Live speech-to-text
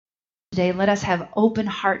today. Let us have open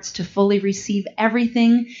hearts to fully receive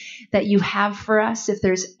everything that you have for us. If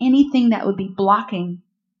there's anything that would be blocking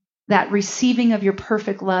that receiving of your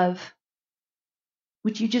perfect love,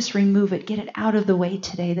 would you just remove it, get it out of the way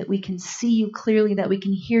today, that we can see you clearly, that we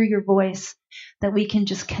can hear your voice, that we can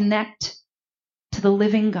just connect to the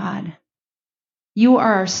living God. You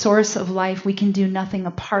are our source of life. We can do nothing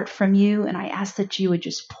apart from you. And I ask that you would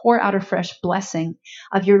just pour out a fresh blessing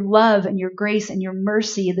of your love and your grace and your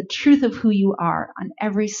mercy, the truth of who you are on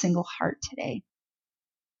every single heart today.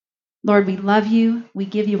 Lord, we love you. We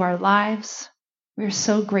give you our lives. We're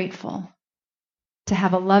so grateful to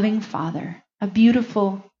have a loving Father, a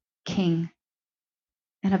beautiful King,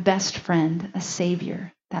 and a best friend, a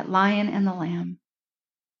Savior, that Lion and the Lamb.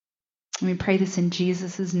 And we pray this in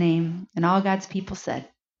Jesus' name. And all God's people said,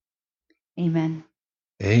 amen.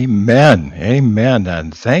 Amen. Amen.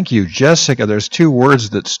 And thank you, Jessica. There's two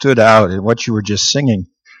words that stood out in what you were just singing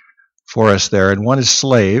for us there. And one is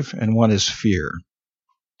slave and one is fear.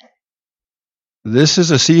 This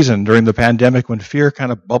is a season during the pandemic when fear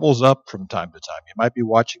kind of bubbles up from time to time. You might be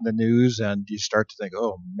watching the news and you start to think,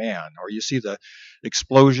 oh man, or you see the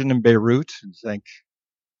explosion in Beirut and think,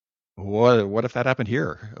 what if that happened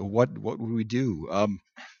here? What would we do?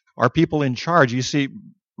 Are people in charge? You see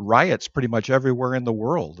riots pretty much everywhere in the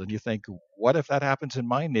world, and you think, what if that happens in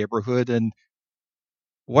my neighborhood? And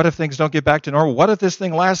what if things don't get back to normal? What if this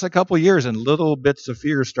thing lasts a couple of years? And little bits of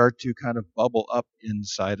fear start to kind of bubble up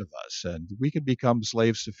inside of us, and we can become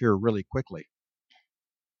slaves to fear really quickly.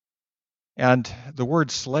 And the word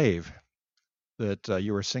slave that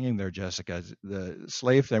you were singing there, Jessica, the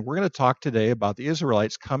slave thing, we're going to talk today about the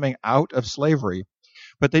Israelites coming out of slavery.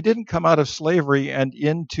 But they didn't come out of slavery and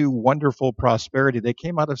into wonderful prosperity. They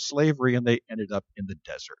came out of slavery and they ended up in the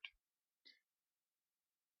desert.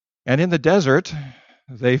 And in the desert,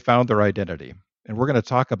 they found their identity. And we're going to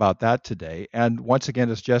talk about that today. And once again,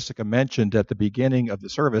 as Jessica mentioned at the beginning of the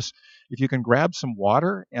service, if you can grab some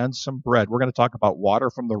water and some bread, we're going to talk about water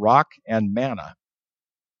from the rock and manna.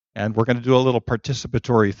 And we're going to do a little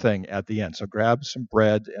participatory thing at the end. So grab some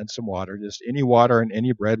bread and some water. Just any water and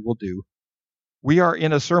any bread will do. We are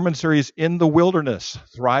in a sermon series in the wilderness,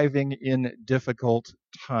 thriving in difficult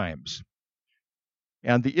times.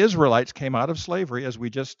 And the Israelites came out of slavery, as we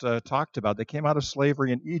just talked about. They came out of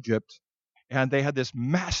slavery in Egypt, and they had this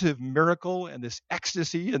massive miracle and this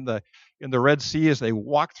ecstasy in the Red Sea as they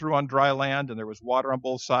walked through on dry land, and there was water on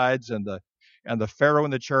both sides, and the Pharaoh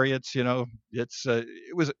and the chariots. You know,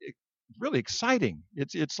 it was really exciting.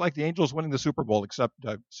 It's like the Angels winning the Super Bowl, except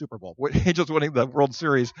Angels winning the World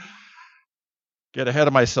Series. Get ahead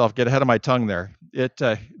of myself, get ahead of my tongue there.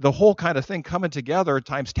 The whole kind of thing coming together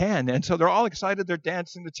times 10. And so they're all excited. They're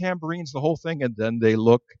dancing, the tambourines, the whole thing. And then they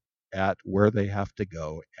look at where they have to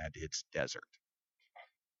go, and it's desert.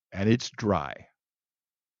 And it's dry.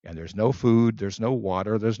 And there's no food, there's no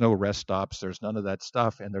water, there's no rest stops, there's none of that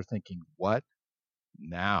stuff. And they're thinking, what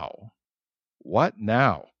now? What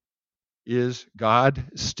now? Is God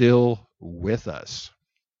still with us?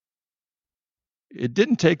 It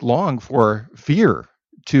didn't take long for fear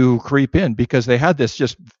to creep in because they had this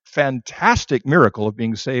just fantastic miracle of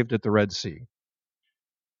being saved at the Red Sea.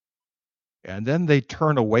 And then they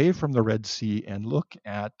turn away from the Red Sea and look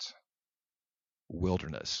at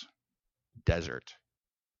wilderness, desert.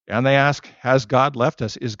 And they ask, has God left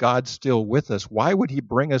us? Is God still with us? Why would he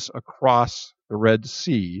bring us across the Red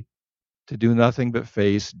Sea to do nothing but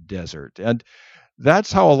face desert? And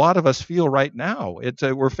that's how a lot of us feel right now.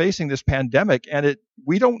 We're facing this pandemic, and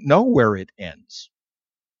we don't know where it ends.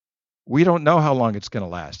 We don't know how long it's going to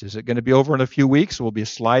last. Is it going to be over in a few weeks? We'll be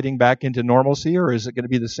sliding back into normalcy, or is it going to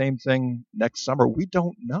be the same thing next summer? We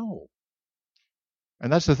don't know.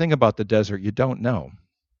 And that's the thing about the desert. You don't know.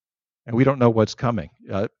 And we don't know what's coming.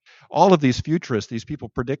 All of these futurists, these people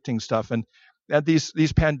predicting stuff, and these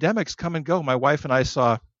pandemics come and go. My wife and I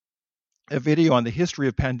saw a video on the history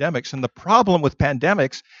of pandemics, and the problem with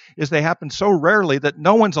pandemics is they happen so rarely that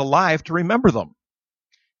no one's alive to remember them,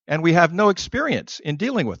 and we have no experience in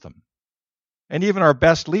dealing with them. And even our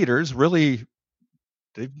best leaders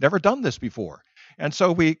they've never done this before, and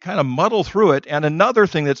so we kind of muddle through it. And another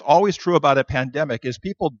thing that's always true about a pandemic is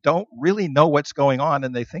people don't really know what's going on,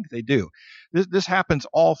 and they think they do. This happens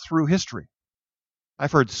all through history.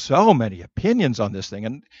 I've heard so many opinions on this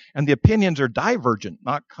thing, and the opinions are divergent,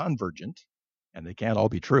 not convergent, and they can't all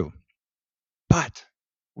be true. But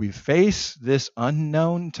we face this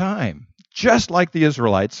unknown time, just like the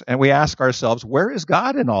Israelites, and we ask ourselves, where is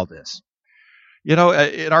God in all this? You know,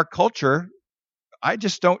 in our culture, I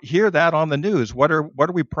just don't hear that on the news. What are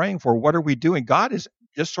we praying for? What are we doing? God is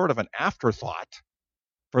just sort of an afterthought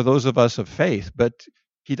for those of us of faith, but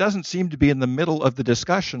he doesn't seem to be in the middle of the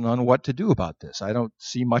discussion on what to do about this. I don't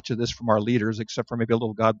see much of this from our leaders, except for maybe a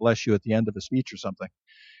little God bless you at the end of a speech or something.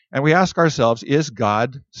 And we ask ourselves, is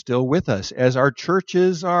God still with us? As our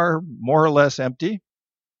churches are more or less empty,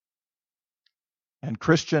 and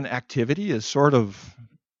Christian activity is sort of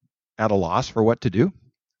at a loss for what to do,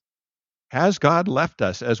 has God left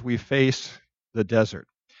us as we face the desert?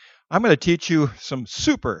 I'm going to teach you some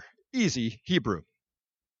super easy Hebrew.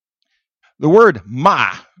 The word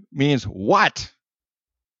ma means what?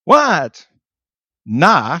 What?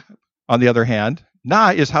 Na, on the other hand, na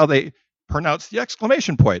is how they pronounce the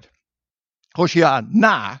exclamation point.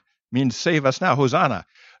 Hoshia means save us now, Hosanna.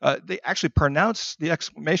 They actually pronounce the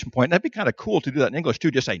exclamation point. And that'd be kind of cool to do that in English too,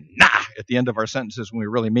 just say na at the end of our sentences when we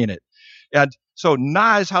really mean it. And so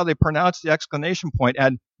na is how they pronounce the exclamation point,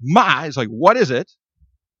 and ma is like, what is it?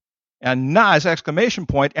 And na is exclamation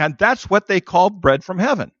point, and that's what they called bread from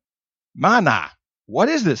heaven. Manna. What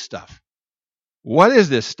is this stuff? What is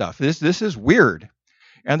this stuff? This is weird.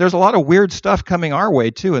 And there's a lot of weird stuff coming our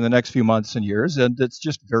way, too, in the next few months and years, and it's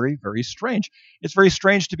just very, very strange. It's very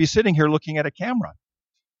strange to be sitting here looking at a camera.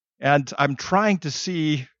 And I'm trying to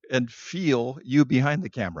see and feel you behind the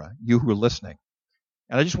camera, you who are listening.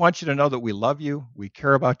 And I just want you to know that we love you, we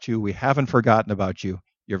care about you, we haven't forgotten about you.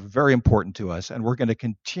 You're very important to us, and we're going to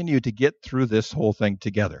continue to get through this whole thing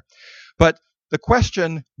together. But the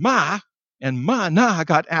question ma and manna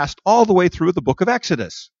got asked all the way through the book of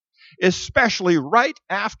Exodus, especially right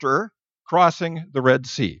after crossing the Red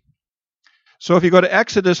Sea. So if you go to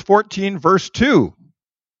Exodus 14, verse 2,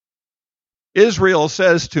 Israel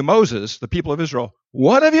says to Moses, the people of Israel,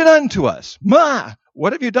 what have you done to us? Ma,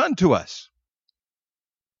 what have you done to us?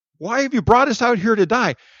 Why have you brought us out here to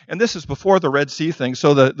die? And this is before the Red Sea thing.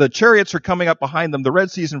 So the chariots are coming up behind them. The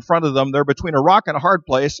Red Sea's in front of them. They're between a rock and a hard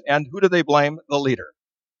place. And who do they blame? The leader.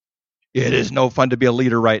 It is no fun to be a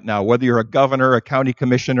leader right now. Whether you're a governor, a county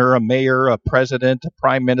commissioner, a mayor, a president, a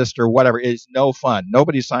prime minister, whatever, it's no fun.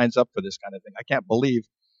 Nobody signs up for this kind of thing. I can't believe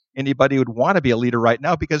anybody would want to be a leader right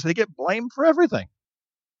now because they get blamed for everything.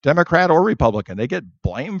 Democrat or Republican, they get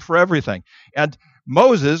blamed for everything. And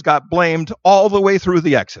Moses got blamed all the way through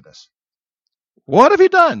the Exodus. What have you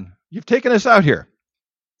done? You've taken us out here.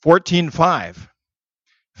 14:5.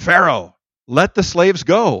 Pharaoh, let the slaves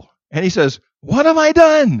go. And he says, what have I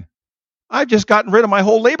done? I've just gotten rid of my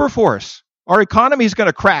whole labor force. Our economy is going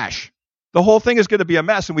to crash. The whole thing is going to be a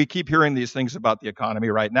mess. And we keep hearing these things about the economy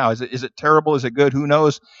right now. Is it terrible? Is it good? Who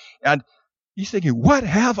knows? And he's thinking, what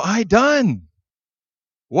have I done?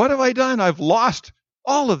 What have I done? I've lost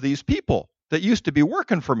all of these people that used to be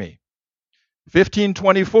working for me.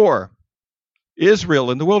 15:24.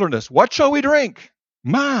 Israel in the wilderness. What shall we drink?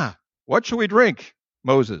 Ma, what shall we drink?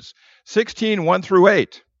 Moses. 16:1 through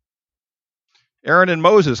 8. Aaron and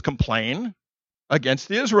Moses complain against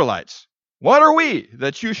the Israelites. What are we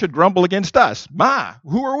that you should grumble against us? Ma,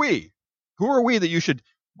 who are we? Who are we that you should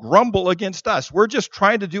grumble against us? We're just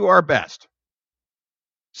trying to do our best.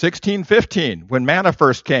 16:15, when manna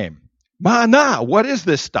first came. Manna, what is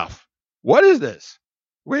this stuff? What is this?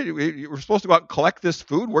 We're supposed to go out and collect this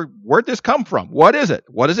food. Where'd this come from? What is it?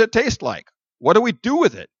 What does it taste like? What do we do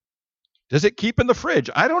with it? Does it keep in the fridge?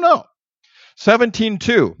 I don't know.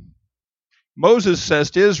 17:2, Moses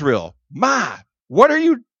says to Israel, Ma, what are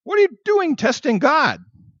you doing testing God?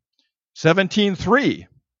 17:3,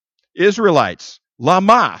 Israelites,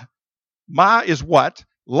 Lama. Ma is what?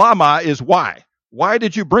 Lama is why. Why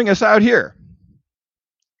did you bring us out here?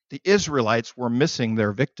 The Israelites were missing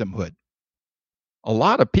their victimhood. A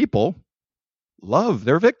lot of people love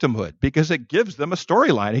their victimhood because it gives them a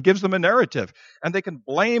storyline. It gives them a narrative. And they can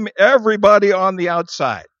blame everybody on the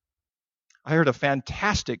outside. I heard a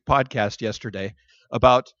fantastic podcast yesterday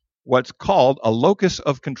about what's called a locus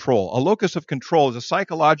of control. A locus of control is a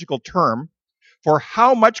psychological term for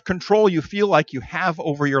how much control you feel like you have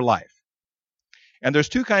over your life. And there's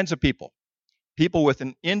two kinds of people. People with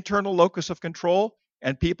an internal locus of control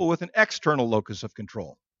and people with an external locus of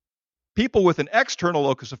control. People with an external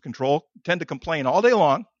locus of control tend to complain all day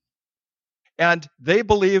long, and they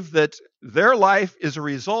believe that their life is a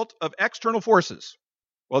result of external forces.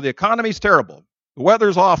 Well, the economy's terrible. The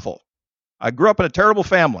weather's awful. I grew up in a terrible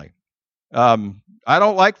family. I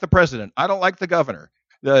don't like the president. I don't like the governor.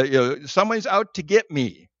 Someone's out to get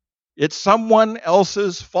me. It's someone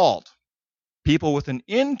else's fault. People with an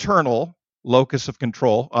internal locus of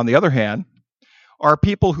control, on the other hand, are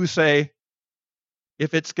people who say,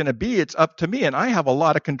 if it's going to be, it's up to me, and I have a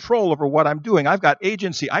lot of control over what I'm doing. I've got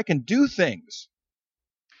agency. I can do things.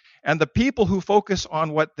 And the people who focus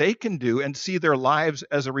on what they can do and see their lives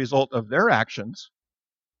as a result of their actions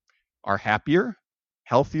are happier,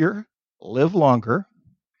 healthier, live longer,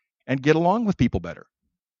 and get along with people better.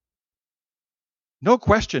 No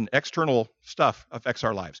question, external stuff affects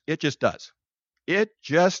our lives. It just does. It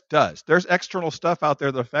just does. There's external stuff out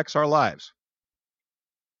there that affects our lives.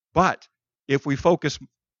 But if we focus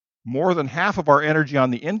more than half of our energy on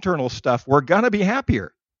the internal stuff, we're going to be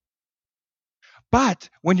happier. But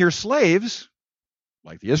when you're slaves,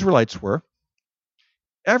 like the Israelites were,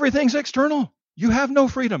 everything's external. You have no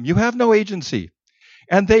freedom. You have no agency.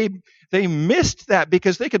 And they missed that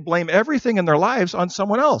because they could blame everything in their lives on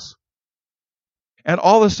someone else. And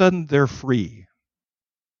all of a sudden, they're free.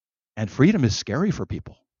 And freedom is scary for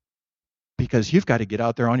people because you've got to get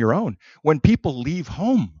out there on your own. When people leave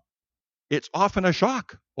home, it's often a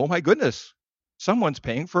shock. Oh, my goodness. Someone's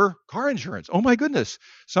paying for car insurance. Oh, my goodness.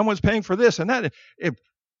 Someone's paying for this and that.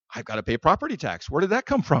 I've got to pay property tax. Where did that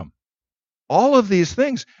come from? All of these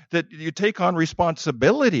things that you take on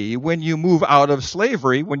responsibility when you move out of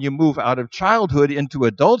slavery, when you move out of childhood into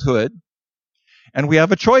adulthood. And we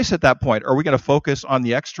have a choice at that point. Are we going to focus on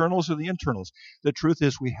the externals or the internals? The truth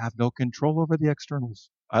is we have no control over the externals.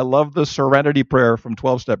 I love the serenity prayer from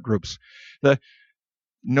 12-step groups. The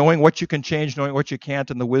knowing what you can change, knowing what you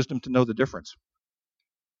can't, and the wisdom to know the difference.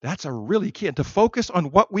 That's a really key. And to focus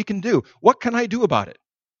on what we can do. What can I do about it?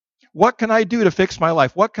 What can I do to fix my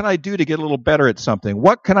life? What can I do to get a little better at something?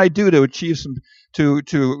 What can I do to achieve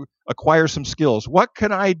to acquire some skills? What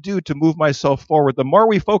can I do to move myself forward? The more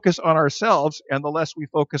we focus on ourselves and the less we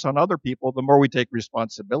focus on other people, the more we take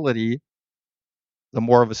responsibility, the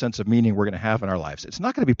more of a sense of meaning we're going to have in our lives. It's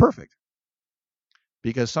not going to be perfect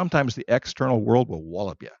because sometimes the external world will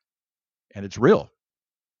wallop you, and it's real.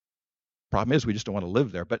 Problem is we just don't want to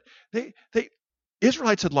live there. But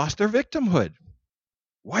Israelites had lost their victimhood.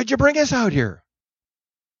 Why'd you bring us out here?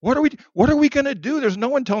 What are we going to do? There's no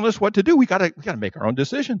one telling us what to do. We got to make our own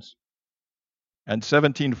decisions. And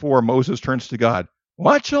 17:4, Moses turns to God.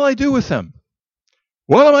 What shall I do with them?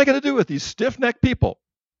 What am I going to do with these stiff-necked people?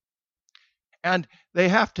 And they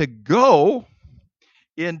have to go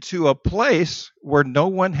into a place where no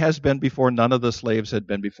one has been before. None of the slaves had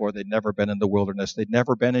been before. They'd never been in the wilderness. They'd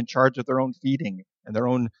never been in charge of their own feeding and their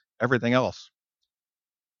own everything else.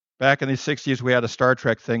 Back in the 60s, we had a Star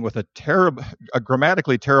Trek thing with a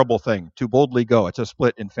grammatically terrible thing, to boldly go. It's a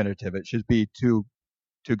split infinitive. It should be to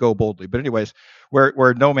go boldly. But anyways,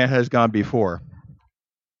 where no man has gone before.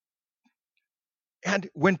 And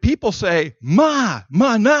when people say, ma,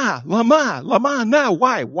 na, lama, na,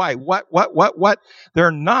 why, what,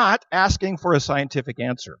 they're not asking for a scientific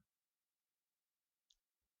answer.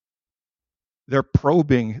 They're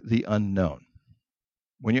probing the unknown.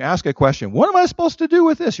 When you ask a question, what am I supposed to do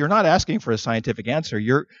with this? You're not asking for a scientific answer.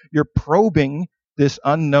 You're probing this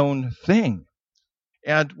unknown thing.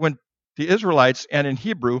 And when the Israelites, and in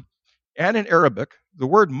Hebrew and in Arabic, the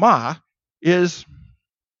word ma is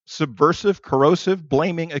subversive, corrosive,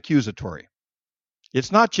 blaming, accusatory.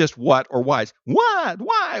 It's not just what or why. It's what,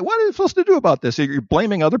 why, what are you supposed to do about this? You're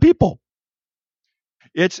blaming other people.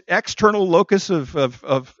 It's external locus of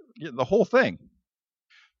the whole thing.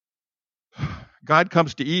 God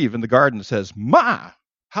comes to Eve in the garden and says, Ma,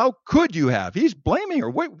 how could you have? He's blaming her.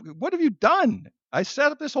 What have you done? I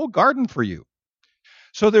set up this whole garden for you.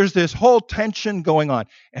 So there's this whole tension going on.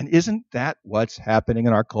 And isn't that what's happening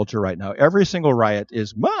in our culture right now? Every single riot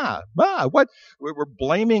is, Ma, what? We're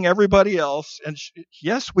blaming everybody else. And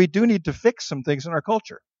yes, we do need to fix some things in our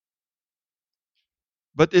culture.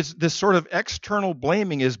 But this sort of external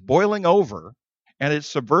blaming is boiling over. And it's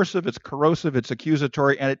subversive, it's corrosive, it's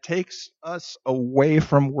accusatory, and it takes us away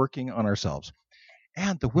from working on ourselves.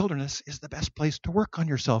 And the wilderness is the best place to work on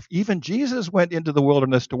yourself. Even Jesus went into the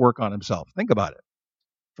wilderness to work on himself. Think about it.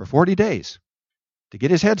 For 40 days, to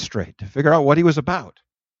get his head straight, to figure out what he was about.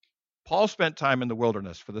 Paul spent time in the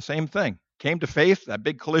wilderness for the same thing. Came to faith, that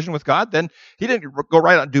big collision with God. Then he didn't go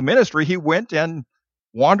right out and do ministry. He went and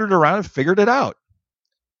wandered around and figured it out.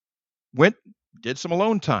 Did some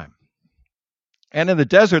alone time. And in the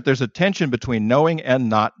desert, there's a tension between knowing and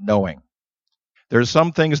not knowing. There's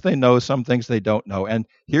some things they know, some things they don't know. And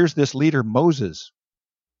here's this leader, Moses,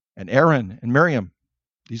 and Aaron, and Miriam,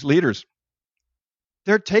 these leaders.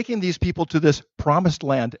 They're taking these people to this promised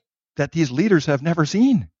land that these leaders have never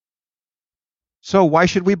seen. So why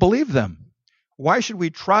should we believe them? Why should we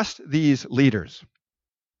trust these leaders?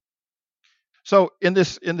 So in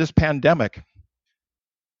this pandemic,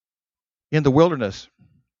 in the wilderness,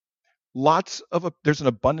 there's an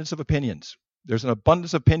abundance of opinions. There's an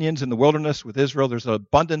abundance of opinions in the wilderness with Israel. There's an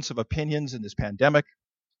abundance of opinions in this pandemic.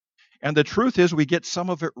 And the truth is we get some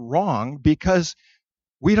of it wrong because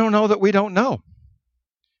we don't know that we don't know.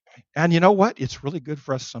 And you know what? It's really good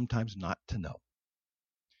for us sometimes not to know.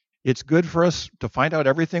 It's good for us to find out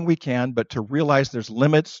everything we can, but to realize there's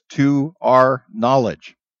limits to our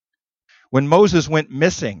knowledge. When Moses went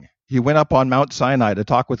missing, he went up on Mount Sinai to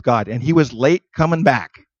talk with God, and he was late coming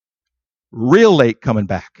back, real late coming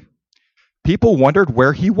back. People wondered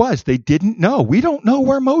where he was. They didn't know. We don't know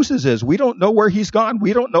where Moses is. We don't know where he's gone.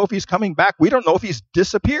 We don't know if he's coming back. We don't know if he's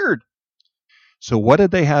disappeared. So what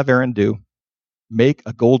did they have Aaron do? Make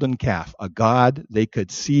a golden calf, a god they could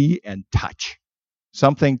see and touch,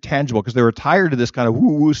 something tangible, because they were tired of this kind of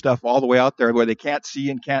woo-woo stuff all the way out there where they can't see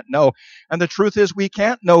and can't know. And the truth is, we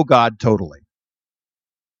can't know God totally.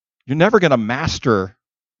 You're never going to master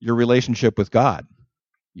your relationship with God.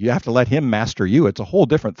 You have to let him master you. It's a whole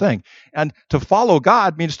different thing. And to follow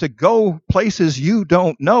God means to go places you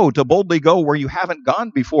don't know, to boldly go where you haven't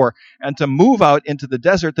gone before, and to move out into the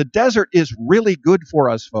desert. The desert is really good for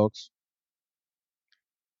us, folks.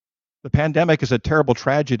 The pandemic is a terrible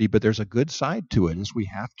tragedy, but there's a good side to it, is we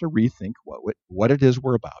have to rethink what it is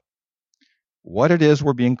we're about, what it is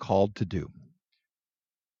we're being called to do.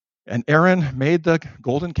 And Aaron made the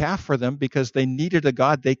golden calf for them because they needed a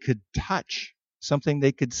God they could touch, something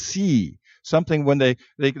they could see, something when they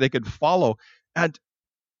could follow. And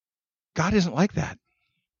God isn't like that.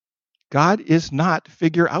 God is not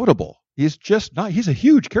figure-outable. He's just not. He's a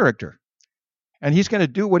huge character. And he's going to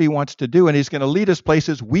do what he wants to do, and he's going to lead us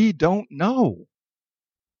places we don't know.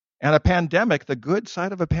 And a pandemic, the good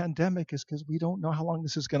side of a pandemic is because we don't know how long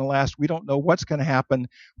this is going to last. We don't know what's going to happen.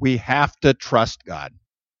 We have to trust God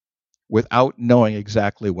without knowing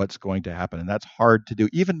exactly what's going to happen. And that's hard to do.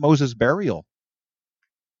 Even Moses' burial,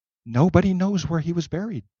 nobody knows where he was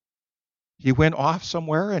buried. He went off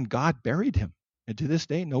somewhere and God buried him. And to this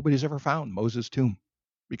day, nobody's ever found Moses' tomb.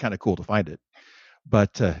 It'd be kind of cool to find it.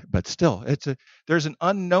 But still, there's an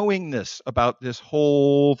unknowingness about this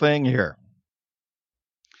whole thing here.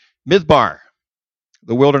 Midbar,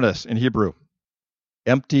 the wilderness in Hebrew,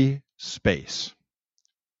 empty space.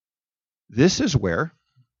 This is where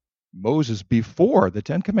Moses, before the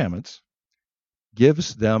Ten Commandments,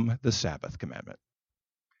 gives them the Sabbath commandment.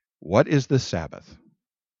 What is the Sabbath?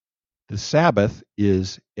 The Sabbath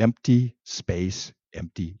is empty space,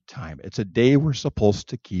 empty time. It's a day we're supposed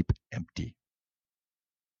to keep empty.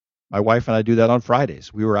 My wife and I do that on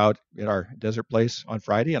Fridays. We were out at our desert place on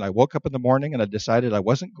Friday, and I woke up in the morning and I decided I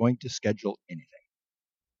wasn't going to schedule anything.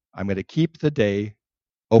 I'm going to keep the day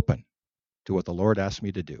open to what the Lord asked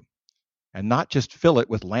me to do, and not just fill it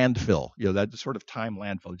with landfill. That sort of time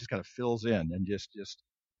landfill. It just kind of fills in and just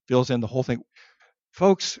fills in the whole thing.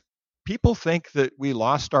 Folks, people think that we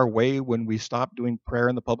lost our way when we stopped doing prayer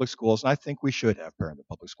in the public schools, and I think we should have prayer in the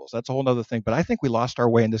public schools. That's a whole other thing. But I think we lost our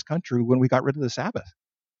way in this country when we got rid of the Sabbath.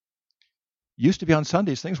 It used to be on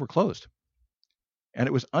Sundays, things were closed, and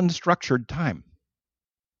it was unstructured time.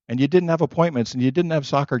 And you didn't have appointments, and you didn't have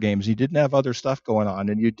soccer games, you didn't have other stuff going on,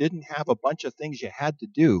 and you didn't have a bunch of things you had to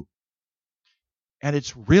do. And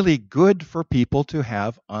it's really good for people to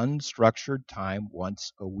have unstructured time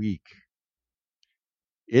once a week.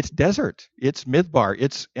 It's desert. It's midbar.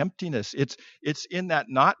 It's emptiness. It's in that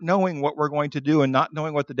not knowing what we're going to do and not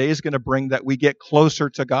knowing what the day is going to bring that we get closer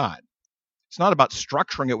to God. It's not about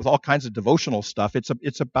structuring it with all kinds of devotional stuff.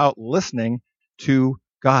 It's about listening to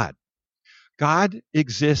God. God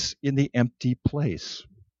exists in the empty place.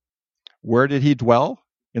 Where did he dwell?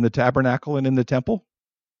 In the tabernacle and in the temple?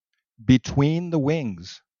 Between the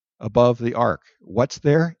wings above the ark. What's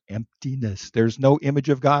there? Emptiness. There's no image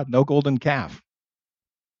of God, no golden calf.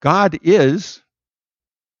 God is,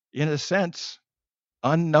 in a sense,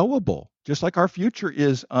 unknowable, just like our future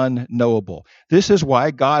is unknowable. This is why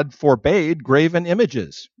God forbade graven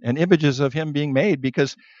images and images of him being made,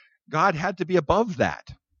 because God had to be above that.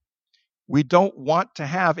 We don't want to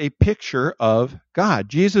have a picture of God.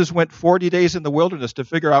 Jesus went 40 days in the wilderness to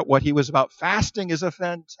figure out what he was about. Fasting is a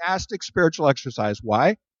fantastic spiritual exercise.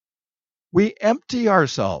 Why? We empty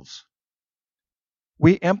ourselves.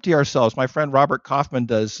 We empty ourselves. My friend Robert Kaufman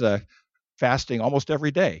does fasting almost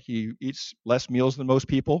every day. He eats less meals than most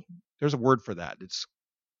people. There's a word for that. It's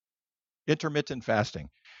intermittent fasting.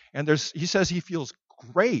 And he says he feels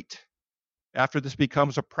great after this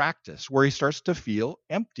becomes a practice where he starts to feel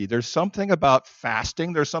empty. There's something about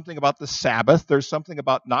fasting. There's something about the Sabbath. There's something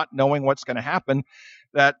about not knowing what's going to happen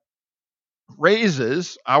that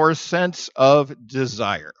raises our sense of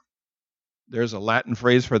desire. There's a Latin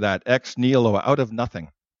phrase for that, ex nihilo, out of nothing.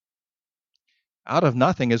 Out of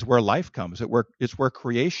nothing is where life comes. It's where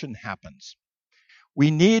creation happens. We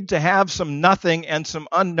need to have some nothing and some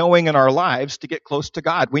unknowing in our lives to get close to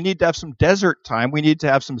God. We need to have some desert time. We need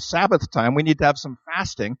to have some Sabbath time. We need to have some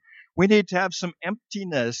fasting. We need to have some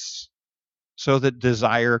emptiness so that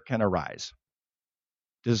desire can arise.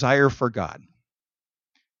 desire for God.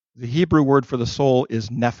 The Hebrew word for the soul is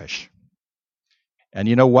nephesh. And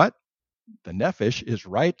you know what? The nephesh is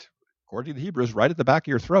right, according to the Hebrews, right at the back of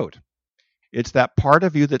your throat. It's that part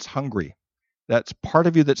of you that's hungry. That's part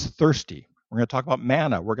of you that's thirsty. We're going to talk about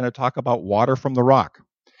manna. We're going to talk about water from the rock.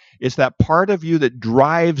 It's that part of you that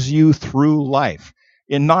drives you through life.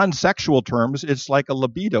 In non-sexual terms, it's like a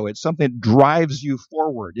libido. It's something that drives you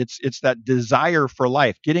forward. It's that desire for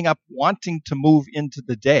life, getting up, wanting to move into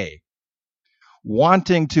the day,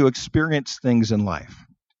 wanting to experience things in life,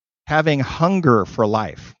 having hunger for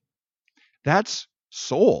life. That's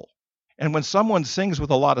soul. And when someone sings with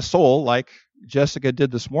a lot of soul, like Jessica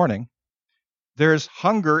did this morning, there's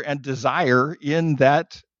hunger and desire in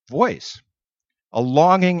that voice, a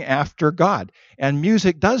longing after God. And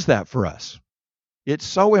music does that for us. It's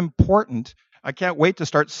so important. I can't wait to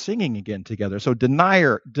start singing again together. So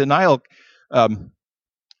denial,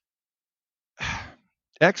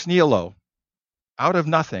 ex nihilo, out of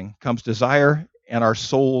nothing comes desire, and our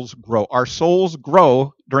souls grow. Our souls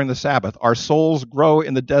grow during the Sabbath. Our souls grow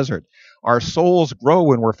in the desert. Our souls grow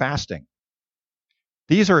when we're fasting.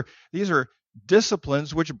 These are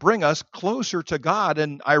disciplines which bring us closer to God,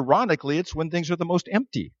 and ironically, it's when things are the most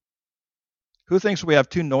empty. Who thinks we have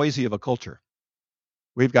too noisy of a culture?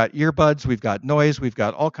 We've got earbuds, we've got noise, we've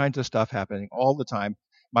got all kinds of stuff happening all the time.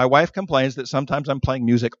 My wife complains that sometimes I'm playing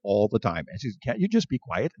music all the time. And she says, can't you just be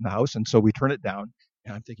quiet in the house? And so we turn it down.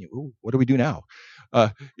 And I'm thinking, ooh, what do we do now?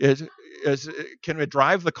 Can we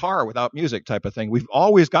drive the car without music type of thing? We've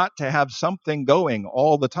always got to have something going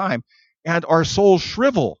all the time. And our souls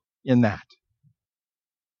shrivel in that.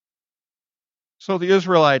 So the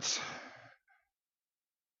Israelites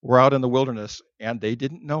were out in the wilderness, and they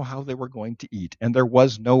didn't know how they were going to eat. And there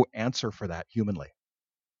was no answer for that humanly.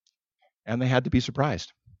 And they had to be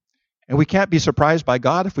surprised. And we can't be surprised by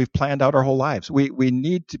God if we've planned out our whole lives. We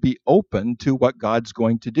need to be open to what God's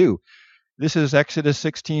going to do. This is Exodus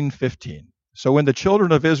 16:15. So when the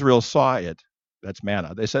children of Israel saw it, that's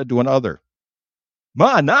manna, they said to one another,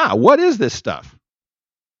 manna, what is this stuff?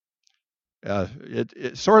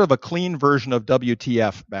 It's sort of a clean version of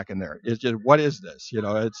WTF back in there. It's just, what is this?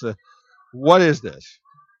 What is this?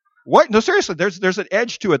 What? No, seriously, there's an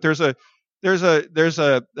edge to it. There's a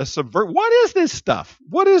subvert. What is this stuff?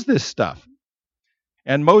 What is this stuff?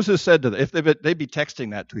 And Moses said to them, if they'd be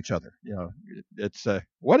texting that to each other, it's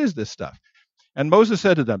what is this stuff? And Moses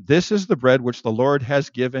said to them, this is the bread which the Lord has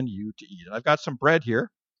given you to eat. And I've got some bread here,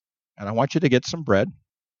 and I want you to get some bread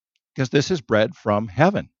because this is bread from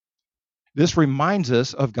heaven. This reminds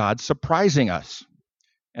us of God surprising us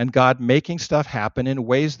and God making stuff happen in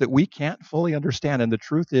ways that we can't fully understand. And the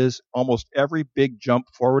truth is, almost every big jump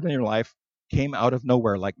forward in your life came out of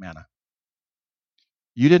nowhere like manna.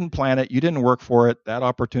 You didn't plan it. You didn't work for it. That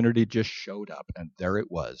opportunity just showed up, and there it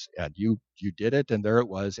was. And you did it, and there it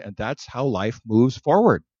was. And that's how life moves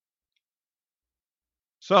forward.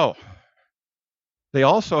 So they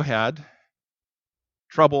also had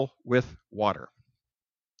trouble with water.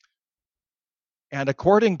 And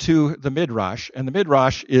according to the Midrash, and the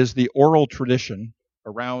Midrash is the oral tradition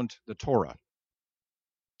around the Torah,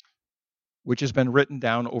 which has been written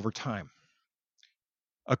down over time.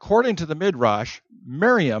 According to the Midrash,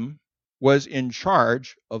 Miriam was in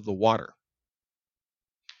charge of the water.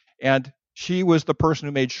 And she was the person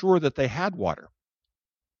who made sure that they had water.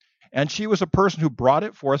 And she was a person who brought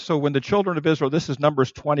it forth. So when the children of Israel, this is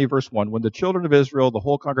Numbers 20, verse 1, when the children of Israel, the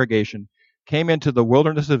whole congregation, came into the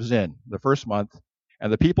wilderness of Zin the first month,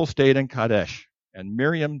 and the people stayed in Kadesh. And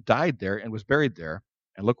Miriam died there and was buried there.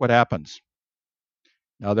 And look what happens.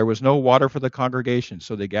 Now there was no water for the congregation,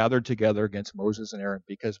 so they gathered together against Moses and Aaron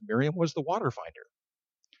because Miriam was the water finder,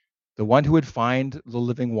 the one who would find the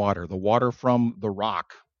living water, the water from the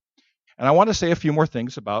rock. And I want to say a few more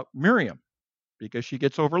things about Miriam because she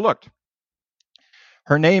gets overlooked.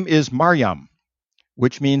 Her name is Maryam,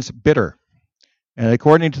 which means bitter. And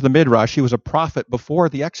according to the Midrash, she was a prophet before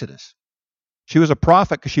the Exodus. She was a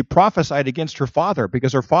prophet because she prophesied against her father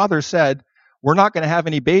because her father said, we're not going to have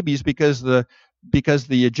any babies because the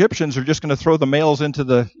Egyptians are just going to throw the males into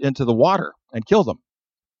the water and kill them.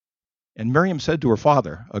 And Miriam said to her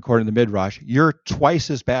father, according to the Midrash, you're twice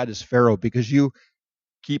as bad as Pharaoh because you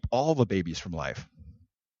keep all the babies from life.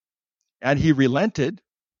 And he relented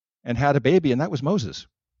and had a baby, and that was Moses.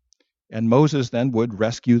 And Moses then would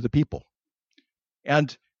rescue the people.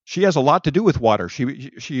 And she has a lot to do with water.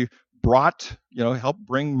 She brought, helped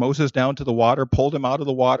bring Moses down to the water, pulled him out of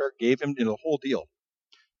the water, gave him the whole deal.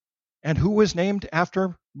 And who was named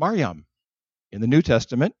after Maryam? In the New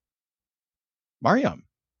Testament, Maryam.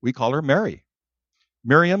 We call her Mary.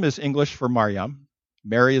 Miriam is English for Maryam.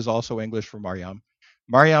 Mary is also English for Maryam.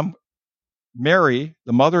 Mary,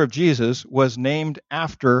 the mother of Jesus, was named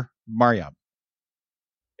after Mariam.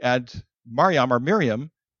 And Mariam, or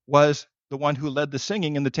Miriam, was the one who led the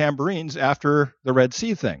singing and the tambourines after the Red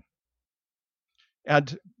Sea thing.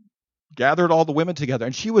 And gathered all the women together.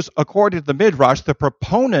 And she was, according to the Midrash, the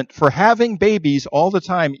proponent for having babies all the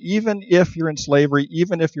time, even if you're in slavery,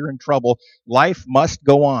 even if you're in trouble. Life must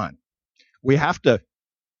go on. We have to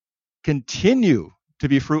continue to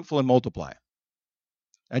be fruitful and multiply.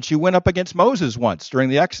 And she went up against Moses once during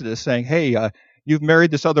the Exodus saying, hey, you've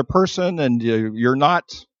married this other person and you're not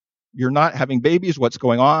having babies. What's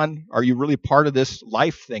going on? Are you really part of this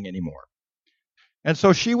life thing anymore? And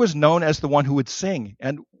so she was known as the one who would sing.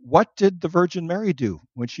 And what did the Virgin Mary do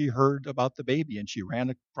when she heard about the baby and she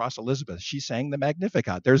ran across Elizabeth? She sang the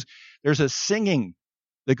Magnificat. There's a singing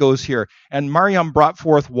that goes here. And Mariam brought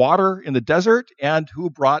forth water in the desert, and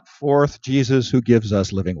who brought forth Jesus, who gives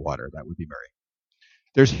us living water? That would be Mary.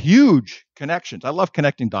 There's huge connections. I love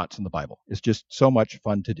connecting dots in the Bible. It's just so much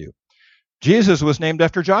fun to do. Jesus was named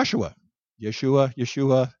after Joshua.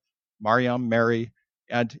 Yeshua, Mariam, Mary,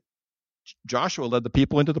 and Joshua led the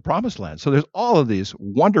people into the promised land. So there's all of these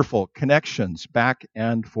wonderful connections back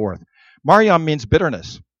and forth. Mariam means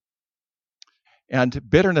bitterness. And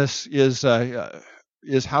bitterness is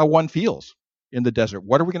how one feels in the desert.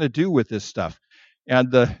 What are we going to do with this stuff?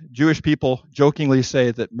 And the Jewish people jokingly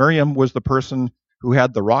say that Miriam was the person who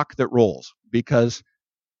had the rock that rolls, because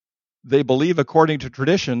they believe, according to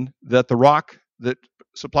tradition, that the rock that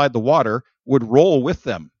supplied the water would roll with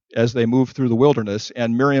them as they moved through the wilderness,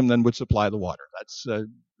 and Miriam then would supply the water. That's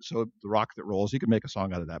so the rock that rolls. You could make a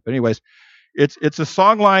song out of that. But anyways, it's a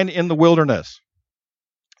song line in the wilderness.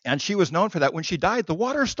 And she was known for that. When she died, the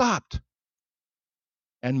water stopped.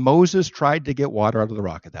 And Moses tried to get water out of the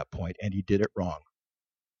rock at that point, and he did it wrong.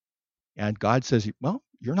 And God says, well,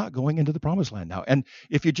 you're not going into the promised land now. And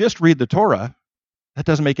if you just read the Torah, that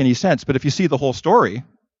doesn't make any sense. But if you see the whole story,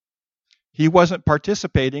 he wasn't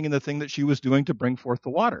participating in the thing that she was doing to bring forth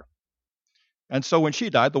the water. And so when she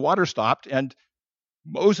died, the water stopped, and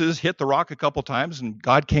Moses hit the rock a couple times, and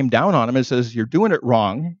God came down on him and says, you're doing it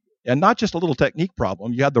wrong. And not just a little technique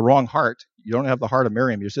problem. You had the wrong heart. You don't have the heart of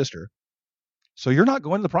Miriam, your sister. So you're not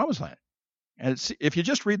going to the promised land. And if you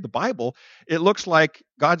just read the Bible, it looks like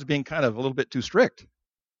God's being kind of a little bit too strict.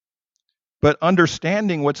 But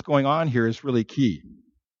understanding what's going on here is really key.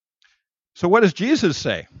 So what does Jesus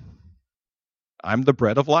say? I'm the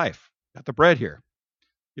bread of life. Got the bread here.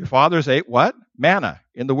 Your fathers ate what? Manna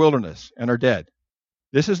in the wilderness and are dead.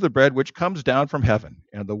 This is the bread which comes down from heaven,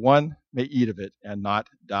 and the one may eat of it and not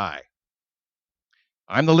die.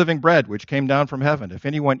 I'm the living bread which came down from heaven. If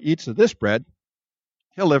anyone eats of this bread,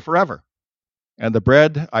 he'll live forever. And the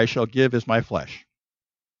bread I shall give is my flesh,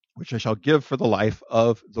 which I shall give for the life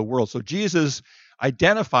of the world. So Jesus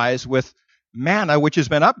identifies with manna, which has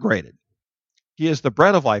been upgraded. He is the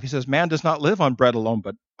bread of life. He says, man does not live on bread alone,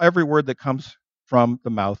 but every word that comes from the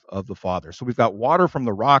mouth of the Father. So we've got water from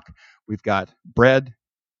the rock. We've got bread,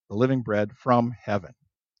 the living bread from heaven.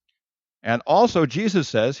 And also Jesus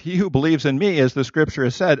says, he who believes in me, as the scripture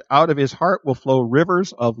has said, out of his heart will flow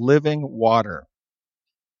rivers of living water.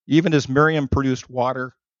 Even as Miriam produced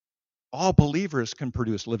water, all believers can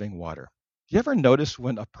produce living water. Do you ever notice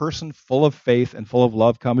when a person full of faith and full of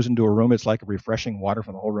love comes into a room, it's like a refreshing water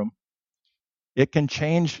from the whole room? It can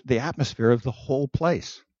change the atmosphere of the whole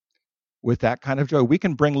place with that kind of joy. We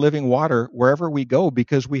can bring living water wherever we go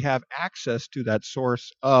because we have access to that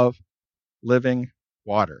source of living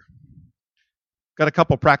water. Got a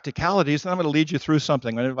couple practicalities, and I'm going to lead you through something.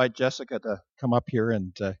 I'm going to invite Jessica to come up here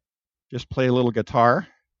and just play a little guitar.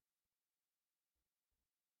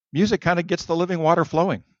 Music kind of gets the living water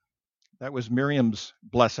flowing. That was Miriam's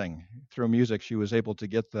blessing. Through music, she was able to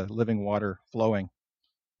get the living water flowing.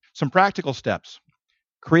 Some practical steps.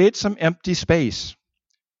 Create some empty space.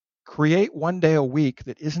 Create one day a week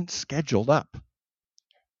that isn't scheduled up.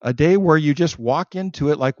 A day where you just walk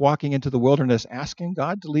into it like walking into the wilderness, asking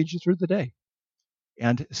God to lead you through the day.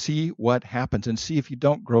 And see what happens, and see if you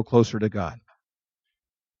don't grow closer to God.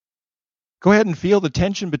 Go ahead and feel the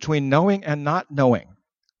tension between knowing and not knowing.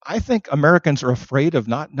 I think Americans are afraid of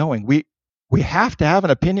not knowing. We have to have an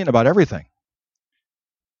opinion about everything.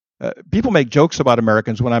 People make jokes about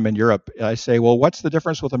Americans when I'm in Europe. I say, well, what's the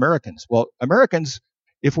difference with Americans? Well, Americans,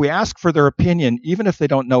 if we ask for their opinion, even if they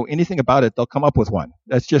don't know anything about it, they'll come up with one.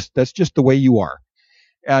 That's just the way you are.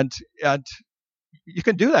 And you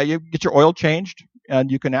can do that. You get your oil changed,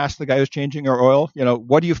 and you can ask the guy who's changing your oil,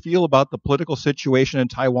 what do you feel about the political situation in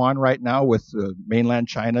Taiwan right now with mainland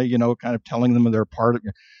China, kind of telling them they're part of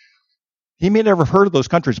it. He may never have heard of those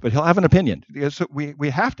countries, but he'll have an opinion. So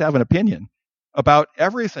we have to have an opinion. about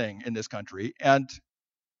everything in this country. And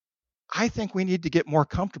I think we need to get more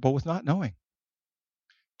comfortable with not knowing.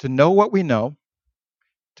 To know what we know,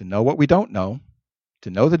 to know what we don't know, to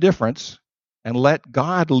know the difference, and let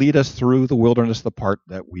God lead us through the wilderness, the part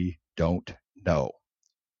that we don't know.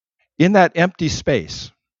 In that empty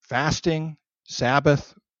space, fasting,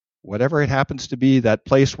 Sabbath, whatever it happens to be, that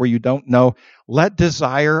place where you don't know, let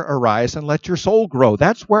desire arise and let your soul grow.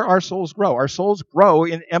 That's where our souls grow. Our souls grow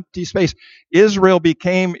in empty space. Israel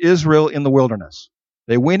became Israel in the wilderness.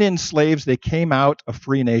 They went in slaves, they came out a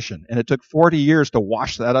free nation, and it took 40 years to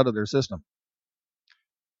wash that out of their system.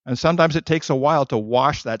 And sometimes it takes a while to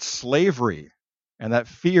wash that slavery and that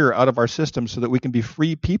fear out of our system so that we can be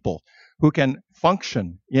free people who can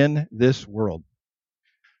function in this world.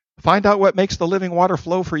 Find out what makes the living water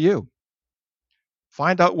flow for you.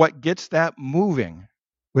 Find out what gets that moving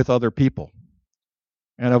with other people.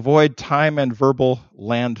 And avoid time and verbal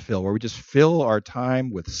landfill, where we just fill our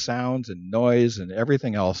time with sounds and noise and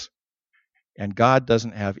everything else, and God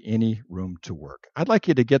doesn't have any room to work. I'd like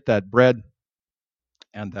you to get that bread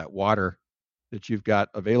and that water that you've got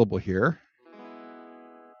available here.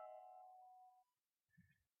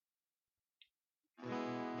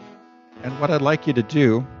 And what I'd like you to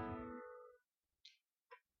do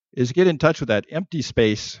is get in touch with that empty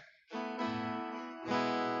space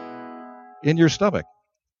in your stomach.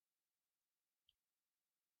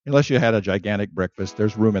 Unless you had a gigantic breakfast,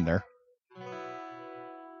 there's room in there.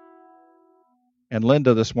 And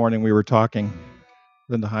Linda, this morning we were talking,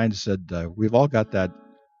 Linda Hines said, we've all got that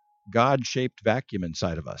God-shaped vacuum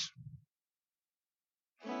inside of us.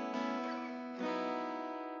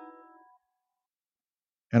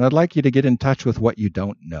 And I'd like you to get in touch with what you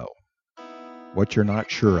don't know, what you're not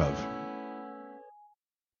sure of.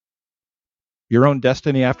 Your own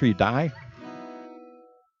destiny after you die,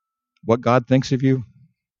 what God thinks of you,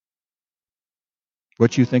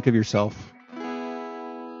 what you think of yourself.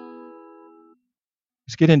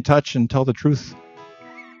 Just get in touch and tell the truth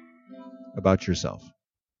about yourself.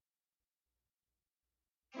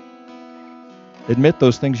 Admit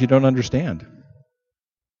those things you don't understand.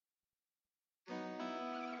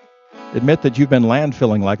 Admit that you've been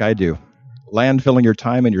landfilling like I do. Landfilling your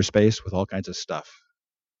time and your space with all kinds of stuff.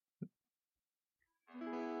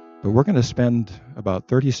 But we're going to spend about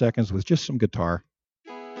 30 seconds with just some guitar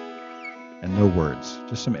and no words,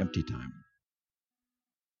 just some empty time.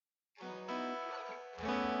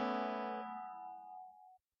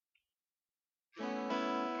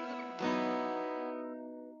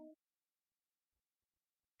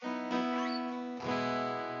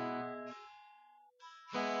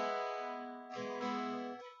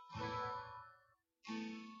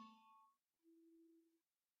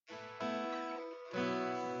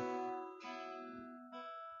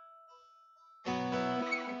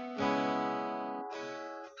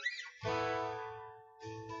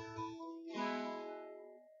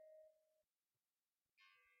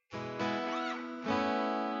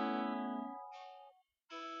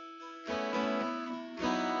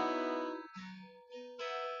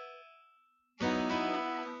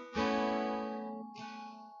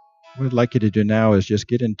 What I'd like you to do now is just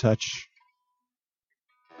get in touch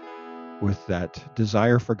with that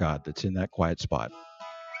desire for God that's in that quiet spot.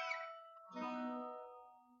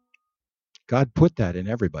 God put that in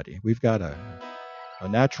everybody. We've got a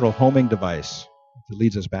natural homing device that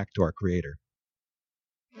leads us back to our Creator.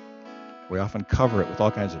 We often cover it with all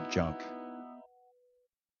kinds of junk.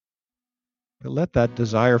 But let that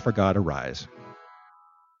desire for God arise.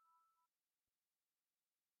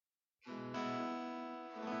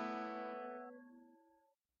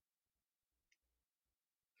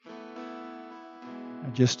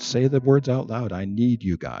 And just say the words out loud. I need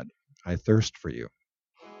you, God. I thirst for you.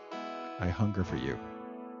 I hunger for you.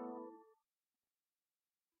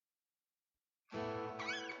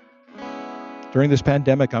 During this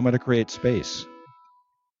pandemic, I'm going to create space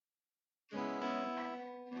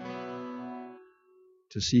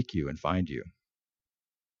to seek you and find you.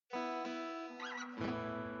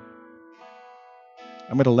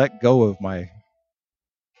 I'm going to let go of my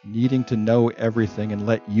needing to know everything and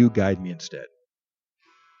let you guide me instead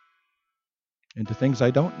into things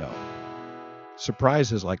I don't know.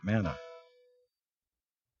 Surprises like manna.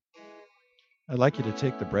 I'd like you to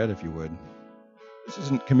take the bread if you would. This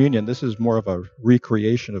isn't communion. This is more of a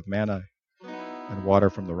recreation of manna and water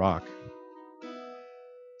from the rock.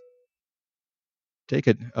 Take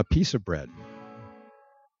a piece of bread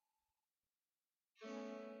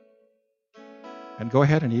and go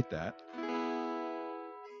ahead and eat that.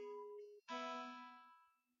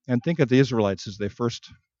 And think of the Israelites as they first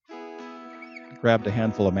grabbed a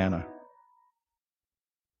handful of manna.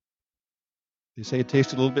 They say it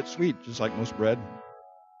tasted a little bit sweet, just like most bread.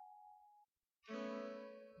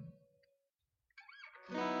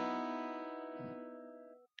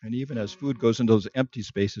 And even as food goes into those empty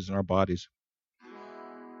spaces in our bodies,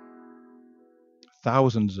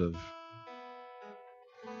 thousands of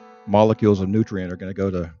molecules of nutrient are going to go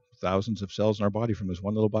to thousands of cells in our body from this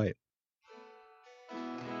one little bite.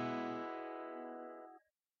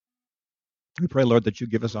 We pray, Lord, that you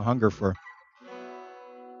give us a hunger for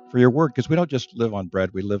your word, because we don't just live on bread,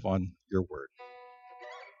 we live on your word.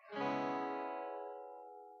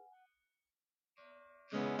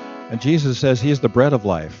 And Jesus says he is the bread of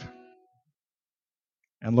life.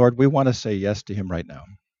 And Lord, we want to say yes to him right now.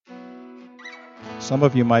 Some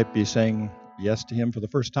of you might be saying yes to him for the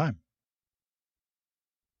first time.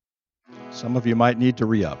 Some of you might need to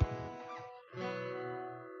re-up.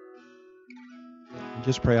 And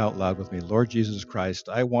just pray out loud with me. Lord Jesus Christ,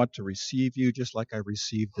 I want to receive you just like I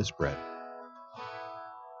received this bread.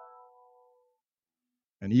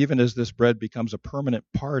 And even as this bread becomes a permanent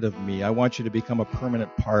part of me, I want you to become a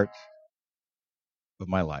permanent part of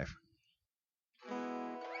my life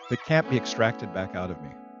that can't be extracted back out of me.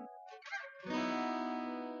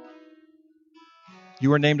 You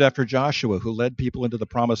were named after Joshua, who led people into the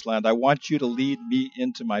promised land. I want you to lead me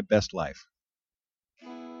into my best life.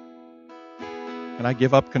 And I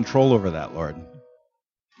give up control over that, Lord,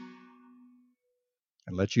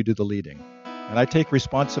 and let you do the leading. And I take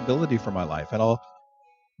responsibility for my life, and I'm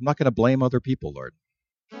not going to blame other people, Lord.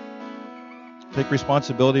 Take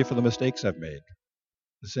responsibility for the mistakes I've made,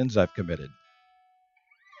 the sins I've committed,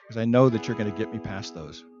 because I know that you're going to get me past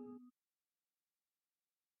those.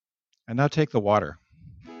 And now take the water.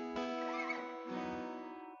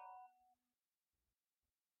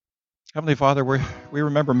 Heavenly Father, we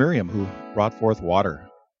remember Miriam, who brought forth water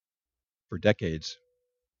for decades.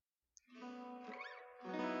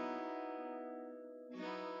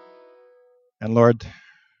 And Lord,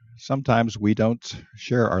 sometimes we don't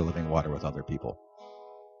share our living water with other people.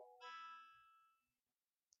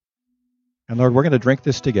 And Lord, we're going to drink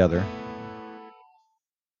this together.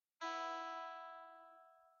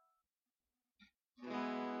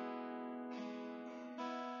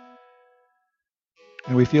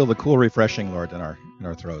 And we feel the cool refreshing, Lord, in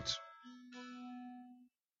our throats.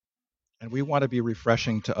 And we want to be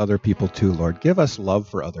refreshing to other people too, Lord. Give us love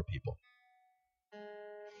for other people.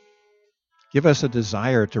 Give us a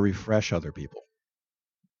desire to refresh other people.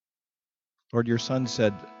 Lord, your Son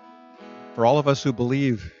said, for all of us who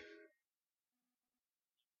believe,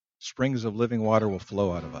 springs of living water will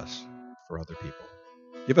flow out of us for other people.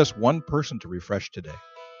 Give us one person to refresh today.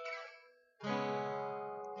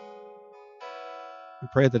 We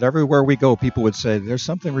pray that everywhere we go, people would say, there's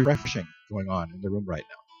something refreshing going on in the room right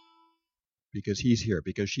now. Because he's here,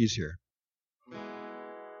 because she's here.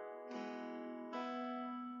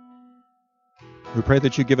 We pray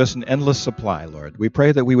that you give us an endless supply, Lord. We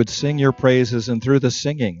pray that we would sing your praises, and through the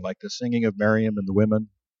singing, like the singing of Miriam and the women,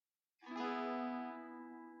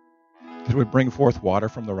 that it would bring forth water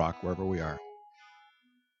from the rock wherever we are.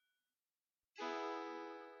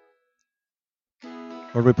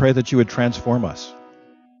 Lord, we pray that you would transform us.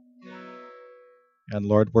 And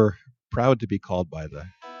Lord, we're proud to be called by the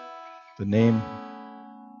name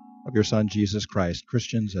of your Son, Jesus Christ,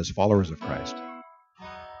 Christians as followers of Christ.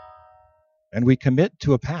 And we commit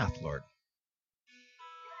to a path, Lord,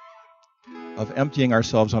 of emptying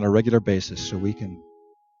ourselves on a regular basis so we can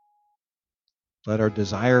let our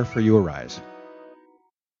desire for you arise.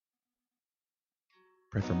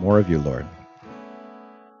 Pray for more of you, Lord.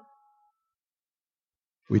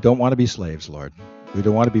 We don't want to be slaves, Lord. We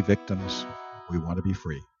don't want to be victims. We want to be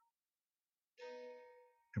free.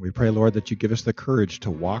 And we pray, Lord, that you give us the courage to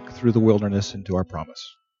walk through the wilderness into our promise.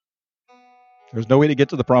 There's no way to get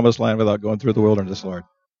to the promised land without going through the wilderness, Lord.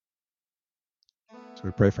 So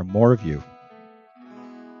we pray for more of you.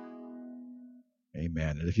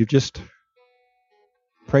 Amen. And if you've just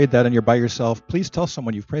prayed that and you're by yourself, please tell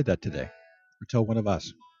someone you've prayed that today, or tell one of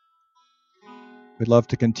us. We'd love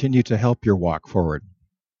to continue to help your walk forward.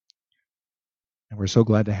 And we're so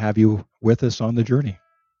glad to have you with us on the journey,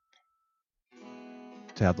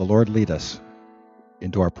 to have the Lord lead us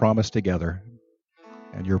into our promise together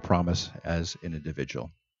and your promise as an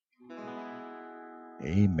individual.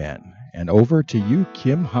 Amen. And over to you,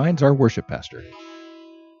 Kim Hines, our worship pastor.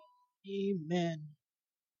 Amen.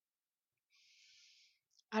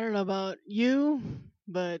 I don't know about you,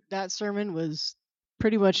 but that sermon was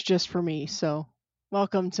pretty much just for me. So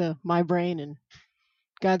welcome to my brain and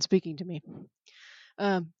God speaking to me.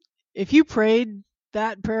 If you prayed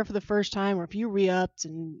that prayer for the first time, or if you re-upped,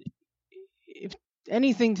 and if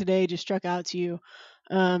anything today just struck out to you,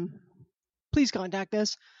 please contact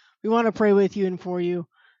us. We want to pray with you and for you.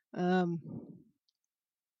 Um,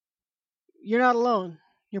 you're not alone.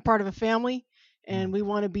 You're part of a family, and we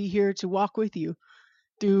want to be here to walk with you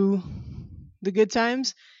through the good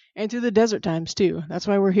times and through the desert times too. That's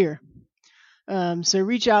why we're here. So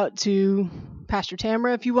reach out to Pastor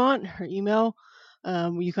Tamara if you want, her email.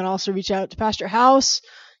 You can also reach out to Pastor House.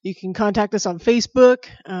 You can contact us on Facebook.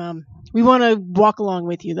 We want to walk along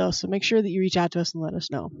with you, though, so make sure that you reach out to us and let us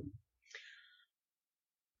know.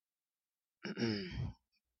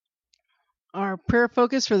 Our prayer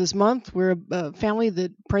focus for this month, we're a family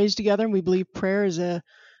that prays together, and we believe prayer is a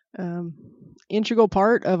integral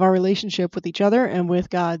part of our relationship with each other and with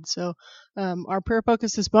God. So our prayer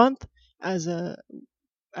focus this month as a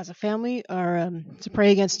family are to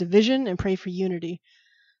pray against division and pray for unity,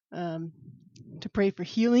 to pray for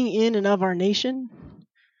healing in and of our nation,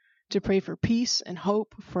 to pray for peace and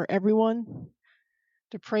hope for everyone,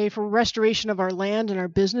 to pray for restoration of our land and our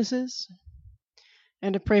businesses,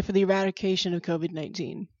 and to pray for the eradication of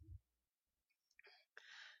COVID-19.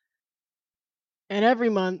 And every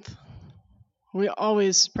month, we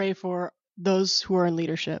always pray for those who are in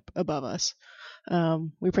leadership above us.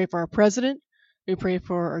 We pray for our president, we pray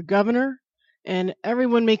for our governor, and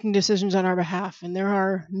everyone making decisions on our behalf. And there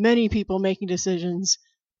are many people making decisions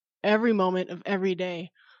every moment of every day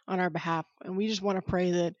on our behalf. And we just want to pray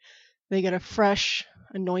that they get a fresh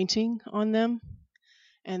anointing on them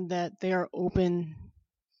and that they are open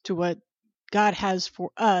to what God has for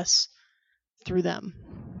us through them.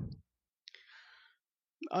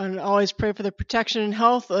 And always pray for the protection and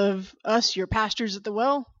health of us, your pastors at the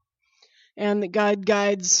well, and that God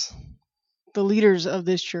guides the leaders of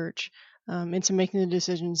this church into making the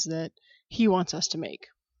decisions that He wants us to make.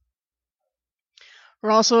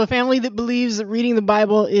 We're also a family that believes that reading the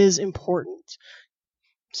Bible is important.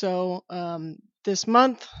 So this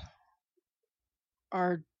month,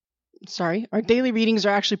 our daily readings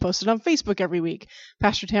are actually posted on Facebook every week.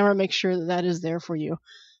 Pastor Tamara makes sure that that is there for you.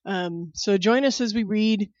 So join us as we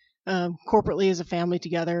read corporately as a family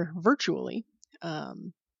together virtually,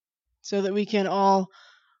 so that we can all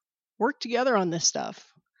work together on this stuff.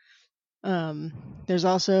 There's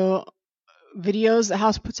also videos the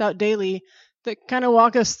house puts out daily that kind of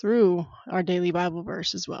walk us through our daily Bible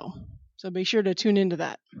verse as well. So be sure to tune into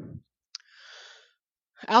that.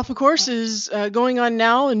 Alpha course is going on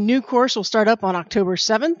now. A new course will start up on October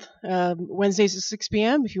 7th, Wednesdays at 6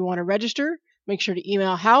 p.m. If you want to register, make sure to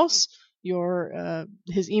email House.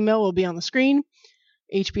 His email will be on the screen,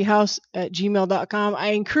 hphouse@gmail.com. I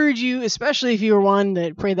encourage you, especially if you were one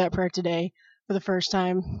that prayed that prayer today for the first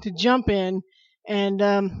time, to jump in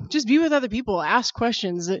and just be with other people. Ask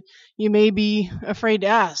questions that you may be afraid to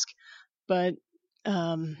ask. But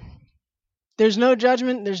there's no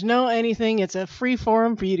judgment. There's no anything. It's a free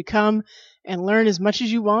forum for you to come and learn as much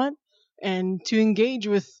as you want and to engage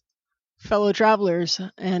with fellow travelers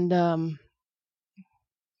and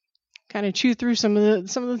kind of chew through some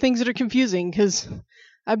of the things that are confusing, because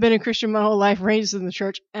I've been a Christian my whole life, raised in the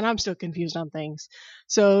church, and I'm still confused on things.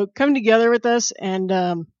 So come together with us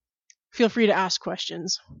and feel free to ask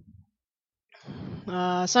questions.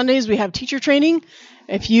 Sundays we have teacher training.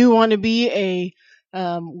 If you want to be a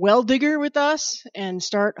well digger with us and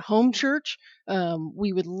start home church,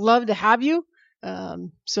 we would love to have you.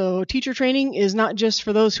 So teacher training is not just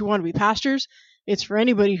for those who want to be pastors. It's for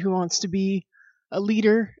anybody who wants to be a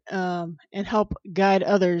leader and help guide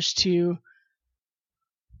others to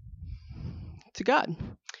God.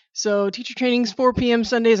 So teacher training is 4 p.m.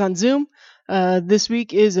 Sundays on Zoom. This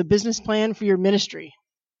week is a business plan for your ministry.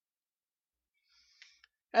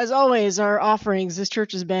 As always, our offerings, this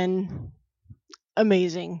church has been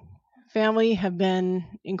amazing. Family have been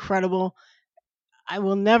incredible. I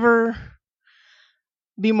will never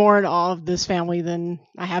be more in awe of this family than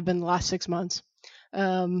I have been the last 6 months.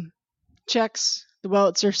 Checks the well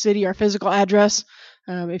at Surf City, our physical address.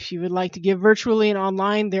 If you would like to give virtually and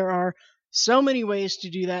online, there are so many ways to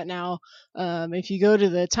do that now. If you go to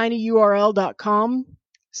the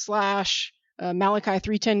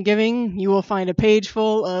tinyurl.com/Malachi310 giving, you will find a page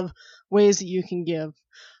full of ways that you can give.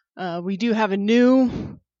 We do have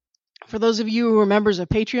for those of you who are members of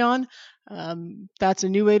Patreon, that's a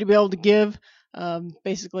new way to be able to give,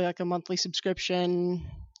 basically like a monthly subscription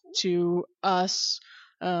to us.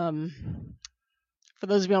 For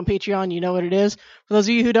those of you on Patreon, you know what it is. For those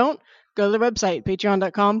of you who don't, go to the website,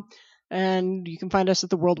 patreon.com, and you can find us at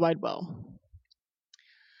the World Wide Well.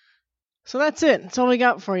 So that's it. That's all we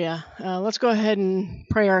got for you. Let's go ahead and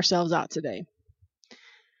pray ourselves out today.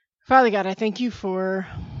 Father God, I thank you for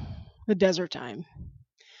the desert time.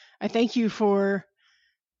 I thank you for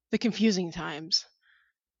the confusing times.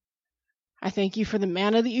 I thank you for the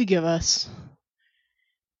manna that you give us.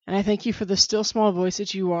 And I thank you for the still small voice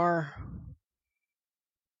that you are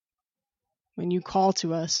when you call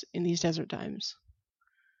to us in these desert times.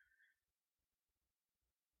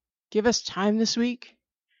 Give us time this week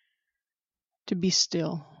to be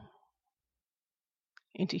still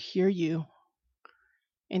and to hear you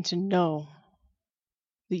and to know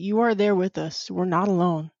that you are there with us. We're not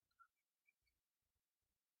alone.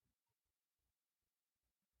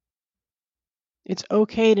 It's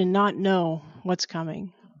okay to not know what's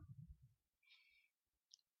coming.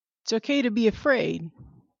 It's okay to be afraid,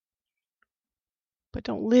 but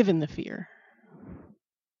don't live in the fear.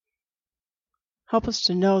 Help us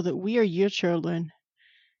to know that we are your children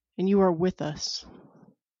and you are with us.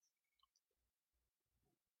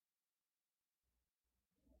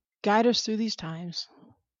 Guide us through these times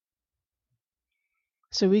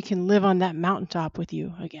so we can live on that mountaintop with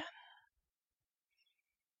you again.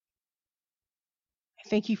 I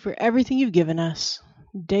thank you for everything you've given us,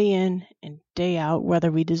 day in and day out,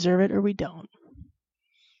 whether we deserve it or we don't.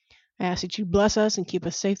 I ask that you bless us and keep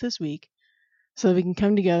us safe this week so that we can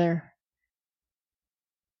come together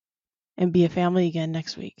and be a family again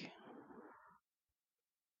next week.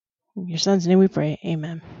 In your son's name we pray.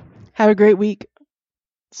 Amen. Have a great week.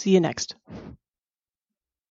 See you next.